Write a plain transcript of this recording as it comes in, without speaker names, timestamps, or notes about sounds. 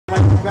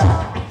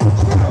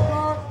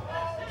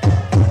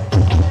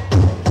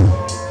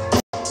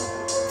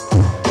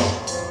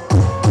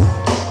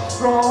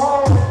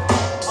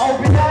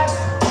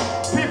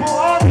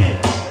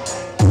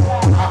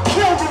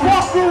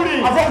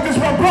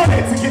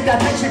get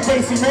that bitch at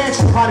Casey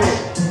Mansion hunted.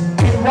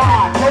 And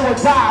why? Go or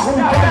die, who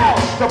done it?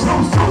 The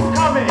blue suit's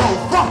coming. Yo,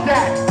 fuck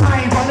that.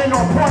 I ain't running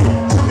on point.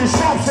 Shoot the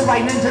sharp shit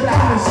like Ninja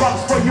Diamond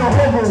sucks for your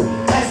homo.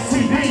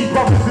 STD,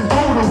 brothers is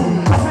brutal.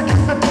 I said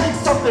get the big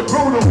something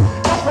brutal.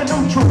 Nothing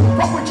neutral.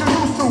 Fuck what you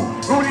used to.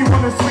 Rudy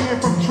wanna swing it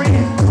from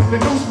trees with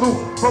the noose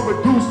loop. But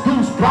reduce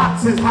deuce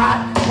blocks is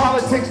hot.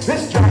 Politics,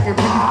 this tracking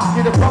me.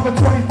 Get a brother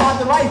 25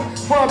 to life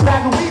for a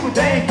bag of weed, but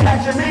they ain't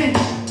catching me.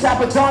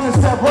 Capadonna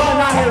said,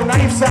 run out here,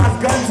 knife-sized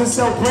guns and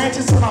sell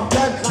branches when I'm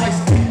done. Like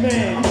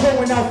man, I'm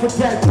going out for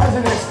dead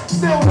presidents.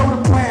 Still know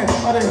the plan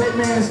of the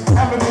hitman's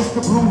evidence,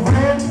 the blue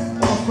van.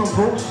 On some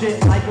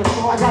bullshit like a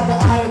song. I got the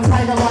eye of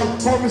tiger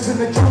like Horace in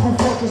the jungle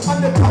fortress.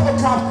 Undercover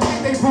cops think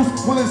they Bruce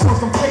Willis on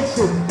some fake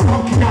shit.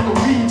 Punking out the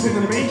weeds in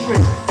the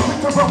matrix. Quick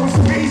to run with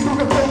speed through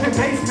the building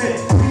basement.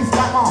 He's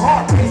got my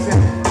heart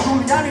racing.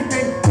 Giuliani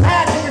think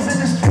bad niggas in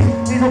the street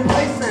need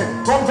replacement.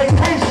 On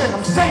vacation,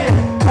 I'm saying,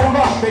 hold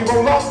up, they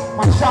roll up.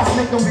 My shots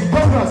make them be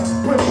donuts.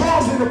 Put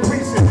bombs in the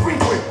precinct,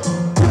 frequent.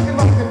 Looking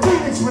like the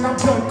Phoenix when I'm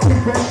done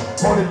creeping.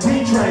 On the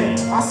D train,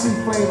 I see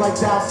flames like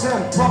Dow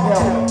Sim.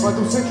 Hell, but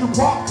through Central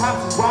Park, cops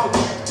is wild.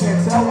 Can't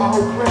tell my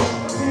whole clip.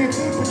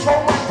 TNT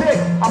patrol my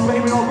dick. I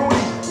blame it on Rudy,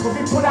 cause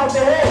he put out the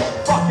head.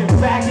 Fucking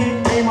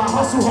faggot, made my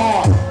hustle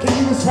hard. Can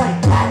you just swipe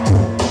back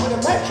with a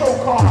Metro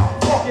car?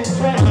 Fucking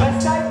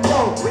transvestite,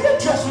 yo, we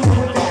address you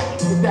with that.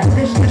 With that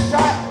bitch get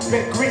shot,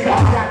 bet green out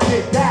that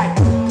shit back.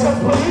 Cause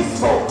police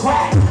smoke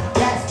crack.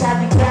 Gas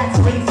carry gas,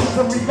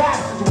 racism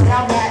relapses. When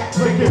I'm at,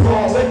 drinking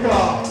raw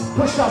liquor.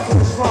 Push ups in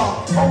the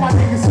slum. All my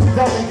niggas is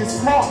dumb and get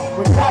smart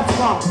when cops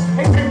come.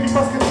 Hey, 50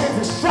 musketeers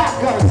and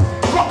shotguns.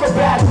 Fuck a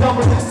bad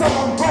number. There's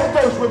someone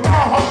birthdays with my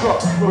hunger.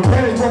 We're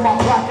ready for my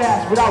black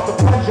ass without the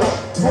plunger.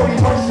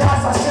 41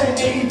 shots, I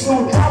sent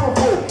 82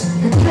 terrible.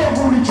 You can't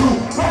Rudy Jew.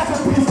 Rest in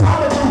peace,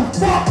 Hallelujah.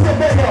 Fuck the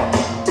nigga.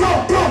 Blow,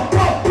 blow,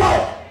 blow,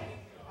 blow.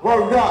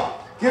 Word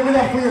up. Give it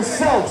up for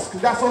yourselves, cause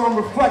that's all I'm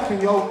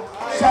reflecting, yo.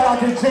 Shout out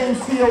to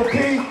James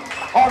T.O.P.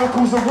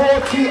 Articles of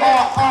War,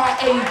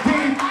 T-R-I-A-D.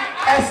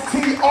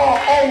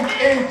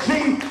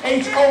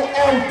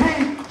 S-T-R-O-N-G-H-O-L-D.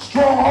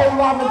 Stronghold,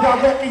 I'm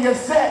directing your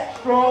set.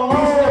 Stronghold.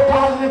 These are the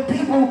positive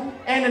people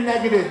and the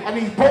negative. I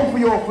need both of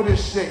y'all for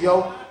this shit,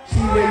 yo. See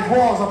Rayz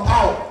Walz, I'm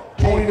out.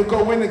 Only to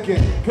go in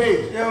again.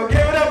 Peace. Yo, give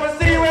it up for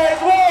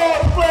Rayz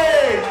Walz,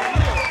 please.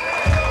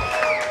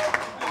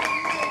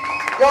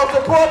 Yo,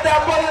 support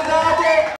that brother's album.